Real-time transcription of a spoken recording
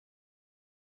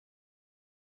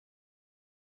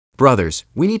Brothers,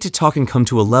 we need to talk and come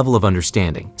to a level of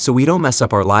understanding so we don't mess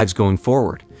up our lives going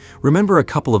forward. Remember a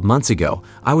couple of months ago,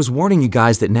 I was warning you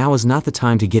guys that now is not the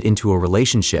time to get into a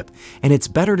relationship, and it's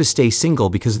better to stay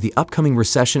single because of the upcoming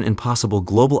recession and possible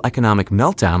global economic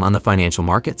meltdown on the financial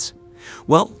markets?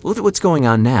 Well, look at what's going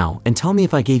on now and tell me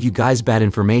if I gave you guys bad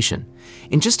information.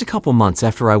 In just a couple months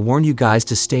after I warned you guys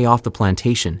to stay off the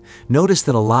plantation, notice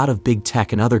that a lot of big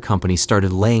tech and other companies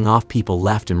started laying off people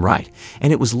left and right,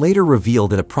 and it was later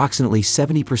revealed that approximately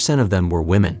 70% of them were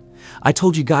women. I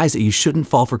told you guys that you shouldn't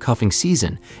fall for cuffing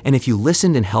season, and if you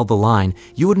listened and held the line,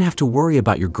 you wouldn't have to worry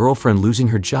about your girlfriend losing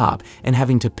her job and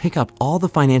having to pick up all the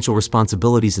financial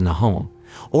responsibilities in the home.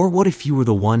 Or what if you were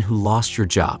the one who lost your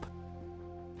job?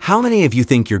 How many of you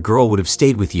think your girl would have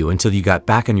stayed with you until you got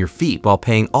back on your feet while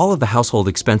paying all of the household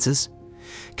expenses?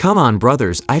 Come on,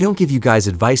 brothers, I don't give you guys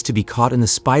advice to be caught in the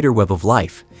spider web of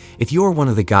life. If you are one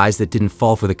of the guys that didn't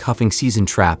fall for the cuffing season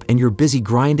trap and you're busy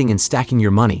grinding and stacking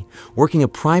your money, working a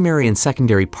primary and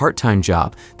secondary part-time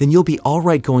job, then you'll be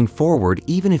alright going forward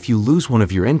even if you lose one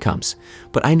of your incomes.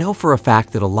 But I know for a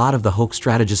fact that a lot of the hoax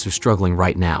strategists are struggling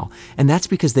right now, and that's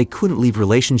because they couldn't leave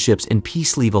relationships and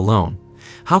peace leave alone.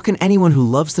 How can anyone who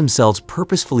loves themselves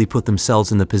purposefully put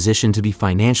themselves in the position to be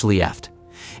financially effed?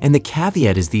 And the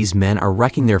caveat is these men are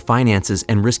wrecking their finances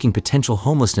and risking potential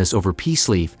homelessness over peace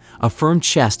leave, a firm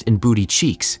chest, and booty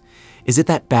cheeks. Is it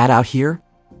that bad out here?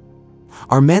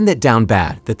 Are men that down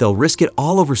bad that they'll risk it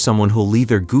all over someone who'll leave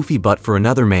their goofy butt for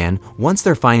another man once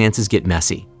their finances get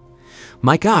messy?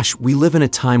 My gosh, we live in a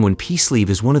time when peace leave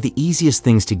is one of the easiest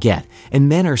things to get, and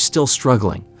men are still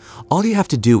struggling. All you have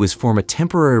to do is form a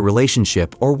temporary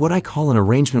relationship, or what I call an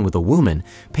arrangement with a woman,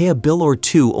 pay a bill or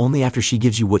two only after she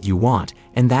gives you what you want,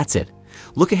 and that's it.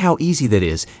 Look at how easy that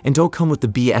is, and don't come with the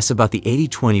BS about the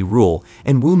 80-20 rule,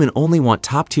 and women only want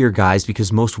top-tier guys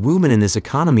because most women in this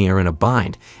economy are in a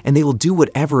bind, and they will do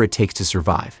whatever it takes to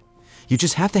survive. You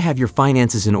just have to have your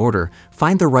finances in order,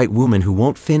 find the right woman who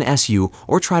won't finesse you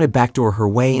or try to backdoor her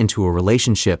way into a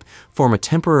relationship, form a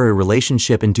temporary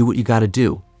relationship, and do what you gotta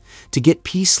do. To get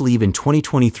peace leave in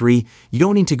 2023, you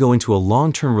don't need to go into a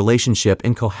long-term relationship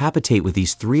and cohabitate with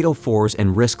these 304s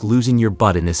and risk losing your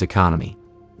butt in this economy.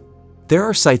 There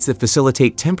are sites that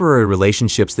facilitate temporary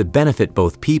relationships that benefit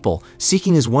both people.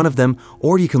 Seeking is one of them,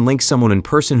 or you can link someone in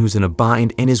person who's in a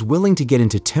bind and is willing to get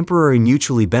into temporary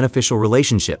mutually beneficial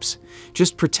relationships.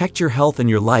 Just protect your health and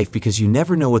your life because you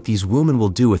never know what these women will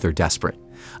do if they're desperate.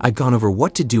 I've gone over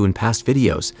what to do in past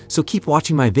videos, so keep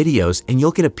watching my videos and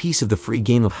you'll get a piece of the free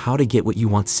game of how to get what you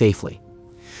want safely.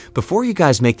 Before you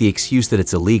guys make the excuse that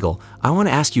it's illegal, I want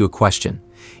to ask you a question.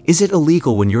 Is it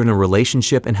illegal when you're in a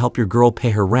relationship and help your girl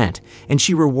pay her rent and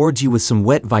she rewards you with some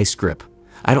wet vice grip?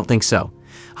 I don't think so.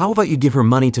 How about you give her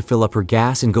money to fill up her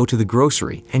gas and go to the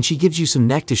grocery and she gives you some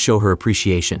neck to show her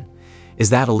appreciation?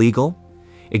 Is that illegal?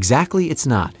 Exactly, it's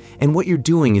not, and what you're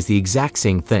doing is the exact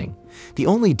same thing. The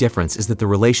only difference is that the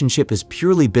relationship is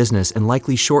purely business and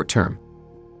likely short-term.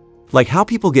 Like how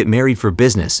people get married for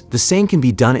business, the same can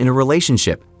be done in a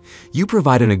relationship. You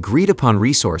provide an agreed-upon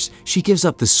resource, she gives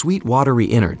up the sweet watery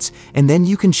innards, and then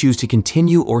you can choose to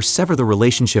continue or sever the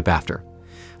relationship after.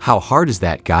 How hard is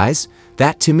that, guys?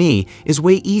 That, to me, is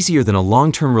way easier than a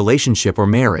long-term relationship or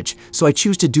marriage, so I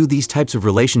choose to do these types of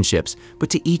relationships, but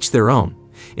to each their own.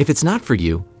 If it's not for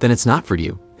you, then it's not for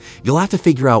you. You'll have to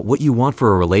figure out what you want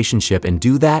for a relationship and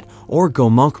do that, or go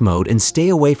monk mode and stay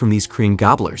away from these cream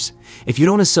gobblers. If you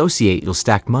don't associate, you'll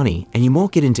stack money and you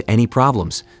won't get into any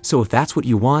problems. So if that's what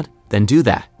you want, then do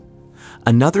that.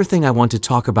 Another thing I want to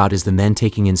talk about is the men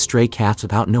taking in stray cats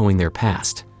without knowing their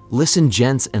past. Listen,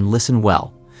 gents, and listen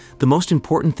well. The most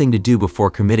important thing to do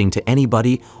before committing to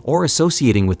anybody or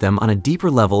associating with them on a deeper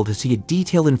level is to get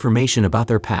detailed information about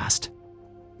their past.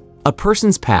 A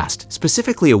person's past,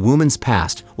 specifically a woman's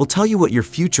past, will tell you what your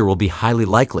future will be highly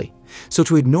likely. So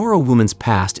to ignore a woman's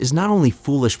past is not only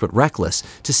foolish but reckless,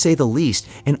 to say the least,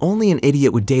 and only an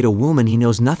idiot would date a woman he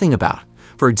knows nothing about.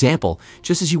 For example,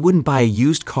 just as you wouldn't buy a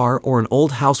used car or an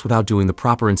old house without doing the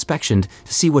proper inspection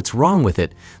to see what's wrong with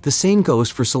it, the same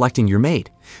goes for selecting your mate.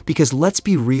 Because let's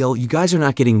be real, you guys are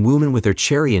not getting women with their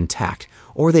cherry intact,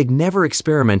 or they've never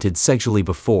experimented sexually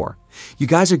before. You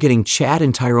guys are getting Chad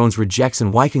and Tyrone's rejects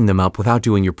and wiping them up without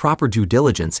doing your proper due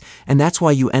diligence, and that's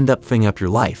why you end up f***ing up your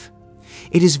life.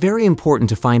 It is very important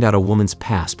to find out a woman's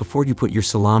past before you put your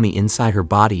salami inside her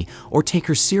body or take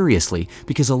her seriously,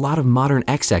 because a lot of modern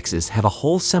XXs have a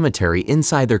whole cemetery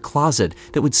inside their closet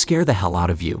that would scare the hell out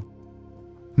of you.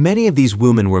 Many of these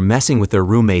women were messing with their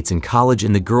roommates in college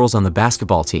and the girls on the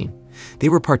basketball team. They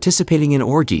were participating in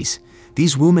orgies.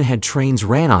 These women had trains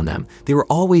ran on them. They were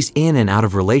always in and out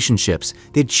of relationships.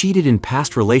 They'd cheated in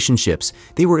past relationships.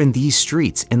 They were in these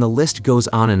streets, and the list goes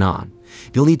on and on.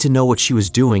 You'll need to know what she was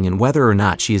doing and whether or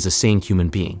not she is a sane human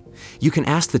being. You can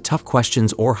ask the tough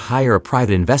questions or hire a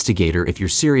private investigator if you're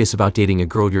serious about dating a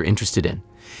girl you're interested in.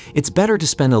 It's better to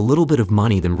spend a little bit of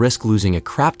money than risk losing a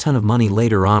crap ton of money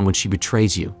later on when she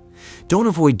betrays you. Don't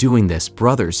avoid doing this,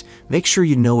 brothers. Make sure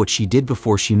you know what she did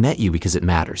before she met you because it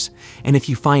matters. And if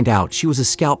you find out she was a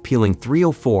scalp peeling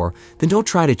 304, then don't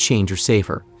try to change or save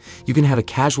her. You can have a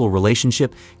casual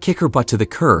relationship, kick her butt to the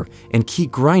curb, and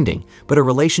keep grinding, but a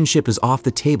relationship is off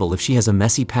the table if she has a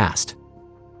messy past.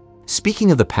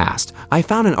 Speaking of the past, I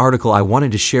found an article I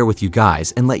wanted to share with you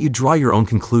guys and let you draw your own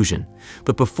conclusion.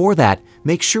 But before that,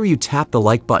 make sure you tap the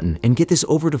like button and get this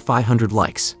over to 500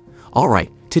 likes.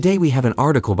 Alright, today we have an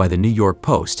article by the New York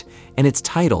Post, and it's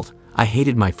titled, "I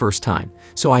hated my first time,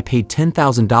 so I paid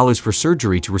 $10,000 for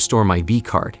surgery to restore my V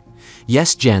card."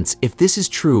 Yes, gents, if this is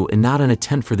true and not an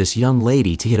attempt for this young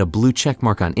lady to hit a blue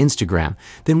checkmark on Instagram,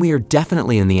 then we are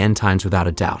definitely in the end times without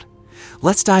a doubt.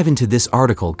 Let's dive into this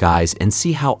article, guys, and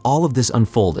see how all of this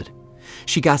unfolded.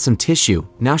 She got some tissue,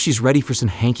 now she's ready for some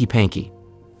hanky-panky.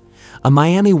 A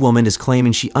Miami woman is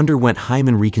claiming she underwent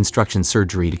hymen reconstruction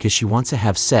surgery because she wants to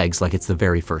have sex like it's the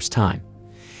very first time.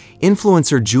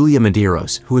 Influencer Julia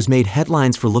Medeiros, who has made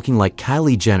headlines for looking like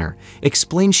Kylie Jenner,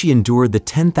 explained she endured the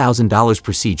 $10,000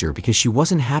 procedure because she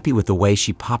wasn't happy with the way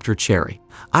she popped her cherry.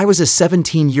 "I was a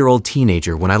 17-year-old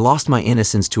teenager when I lost my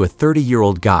innocence to a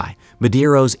 30-year-old guy,"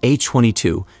 Medeiros, age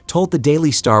 22, told the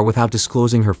Daily Star without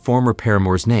disclosing her former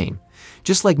paramour's name.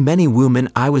 "Just like many women,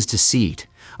 I was deceived.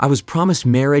 I was promised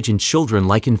marriage and children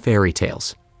like in fairy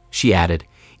tales." She added,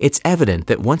 "It's evident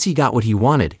that once he got what he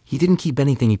wanted, he didn't keep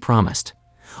anything he promised."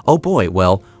 "Oh boy,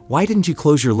 well, why didn't you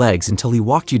close your legs until he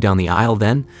walked you down the aisle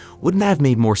then? Wouldn't that have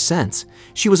made more sense?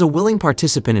 She was a willing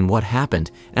participant in what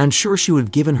happened, and I'm sure she would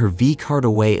have given her V card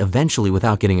away eventually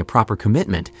without getting a proper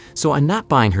commitment, so I'm not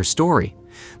buying her story."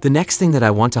 The next thing that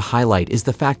I want to highlight is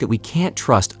the fact that we can't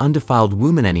trust undefiled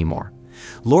women anymore.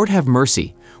 Lord have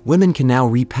mercy, women can now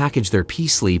repackage their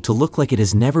P-sleeve to look like it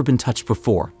has never been touched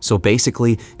before, so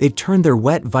basically, they've turned their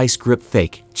wet vice grip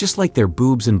fake, just like their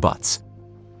boobs and butts.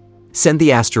 Send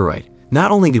the asteroid.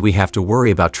 Not only did we have to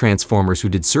worry about Transformers who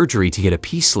did surgery to get a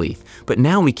P-sleeve, but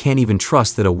now we can't even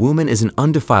trust that a woman is an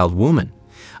undefiled woman.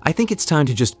 I think it's time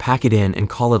to just pack it in and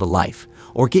call it a life,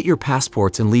 or get your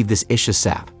passports and leave this Isha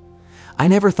sap. I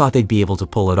never thought they'd be able to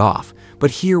pull it off,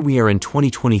 but here we are in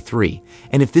 2023,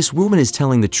 and if this woman is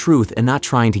telling the truth and not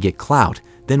trying to get clout,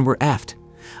 then we're effed.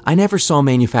 I never saw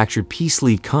manufactured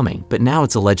P-sleeve coming, but now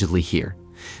it's allegedly here.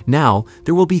 Now,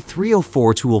 there will be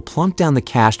 304s who will plunk down the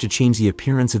cash to change the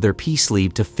appearance of their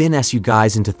P-sleeve to finesse you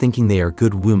guys into thinking they are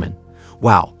good women.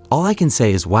 Wow, all I can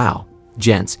say is wow.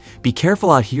 Gents, be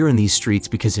careful out here in these streets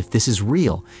because if this is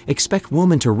real, expect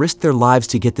women to risk their lives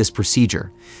to get this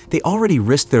procedure. They already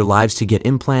risked their lives to get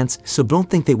implants, so don't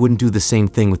think they wouldn't do the same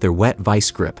thing with their wet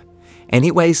vice grip.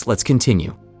 Anyways, let's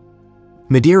continue.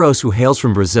 Medeiros, who hails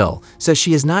from Brazil, says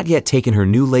she has not yet taken her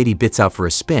new lady bits out for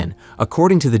a spin,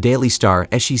 according to the Daily Star,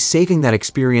 as she's saving that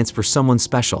experience for someone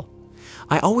special.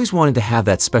 "I always wanted to have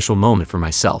that special moment for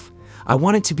myself. I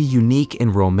want it to be unique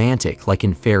and romantic like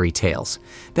in fairy tales.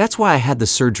 That's why I had the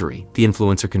surgery," the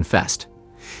influencer confessed.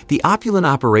 The opulent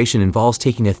operation involves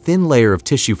taking a thin layer of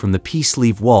tissue from the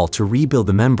P-sleeve wall to rebuild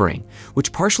the membrane,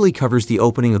 which partially covers the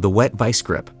opening of the wet vice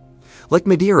grip. Like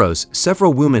Medeiros,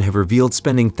 several women have revealed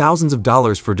spending thousands of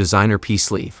dollars for designer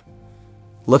P-sleeve.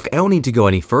 Look, I don't need to go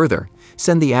any further.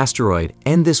 Send the asteroid,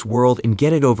 end this world, and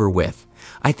get it over with.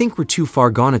 I think we're too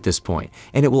far gone at this point,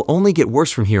 and it will only get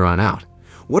worse from here on out.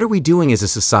 What are we doing as a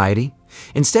society?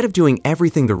 Instead of doing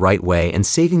everything the right way and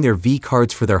saving their V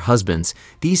cards for their husbands,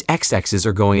 these XXs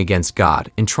are going against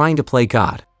God and trying to play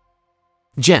God.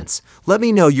 Gents, let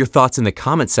me know your thoughts in the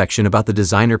comment section about the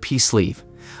designer P-sleeve.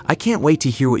 I can't wait to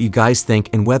hear what you guys think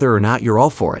and whether or not you're all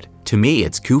for it. To me,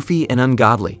 it's goofy and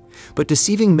ungodly. But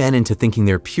deceiving men into thinking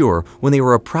they're pure when they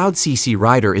were a proud CC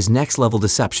rider is next-level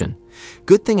deception.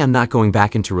 Good thing I'm not going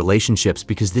back into relationships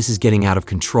because this is getting out of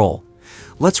control.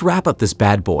 Let's wrap up this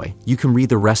bad boy. You can read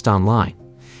the rest online.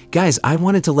 Guys, I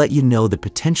wanted to let you know that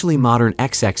potentially modern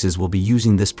XXs will be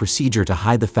using this procedure to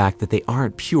hide the fact that they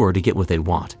aren't pure to get what they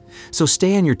want. So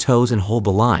stay on your toes and hold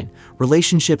the line.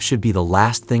 Relationships should be the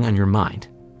last thing on your mind.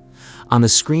 On the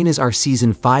screen is our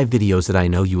Season 5 videos that I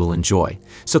know you will enjoy,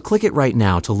 so click it right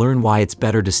now to learn why it's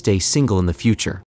better to stay single in the future.